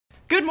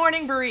Good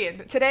morning,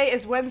 Berean. Today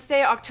is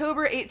Wednesday,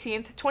 October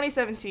 18th,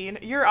 2017.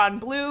 You're on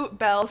Blue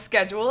Bell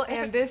schedule,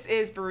 and this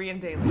is Berean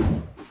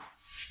Daily.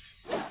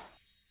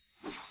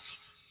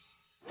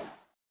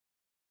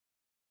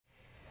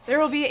 There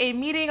will be a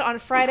meeting on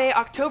Friday,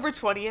 October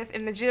 20th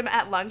in the gym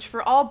at lunch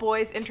for all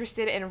boys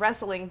interested in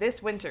wrestling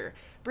this winter.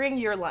 Bring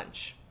your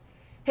lunch.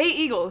 Hey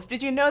Eagles,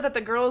 did you know that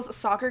the girls'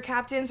 soccer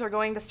captains are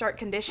going to start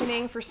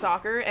conditioning for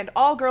soccer, and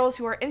all girls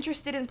who are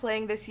interested in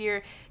playing this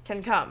year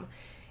can come?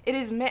 It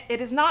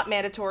is not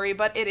mandatory,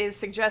 but it is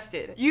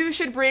suggested. You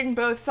should bring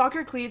both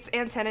soccer cleats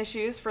and tennis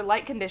shoes for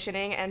light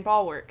conditioning and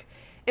ball work.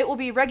 It will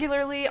be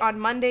regularly on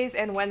Mondays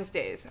and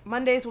Wednesdays.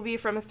 Mondays will be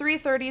from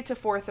 3:30 to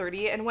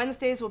 4:30, and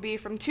Wednesdays will be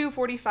from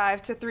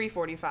 2:45 to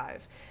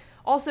 3:45.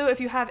 Also, if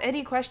you have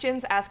any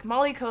questions, ask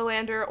Molly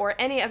Colander or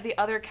any of the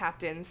other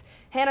captains,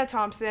 Hannah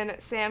Thompson,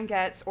 Sam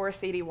Getz, or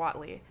Sadie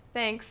Watley.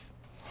 Thanks.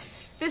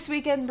 This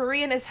weekend,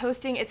 Berean is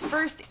hosting its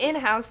first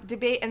in-house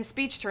debate and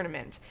speech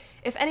tournament.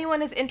 If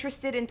anyone is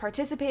interested in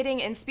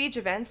participating in speech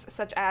events,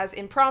 such as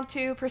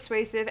impromptu,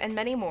 persuasive, and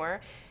many more,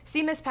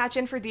 see Miss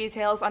Patchen for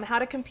details on how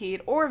to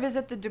compete or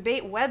visit the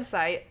debate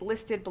website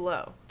listed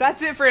below.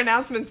 That's it for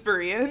announcements,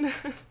 Berean.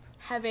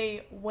 Have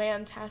a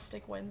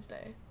wantastic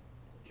Wednesday.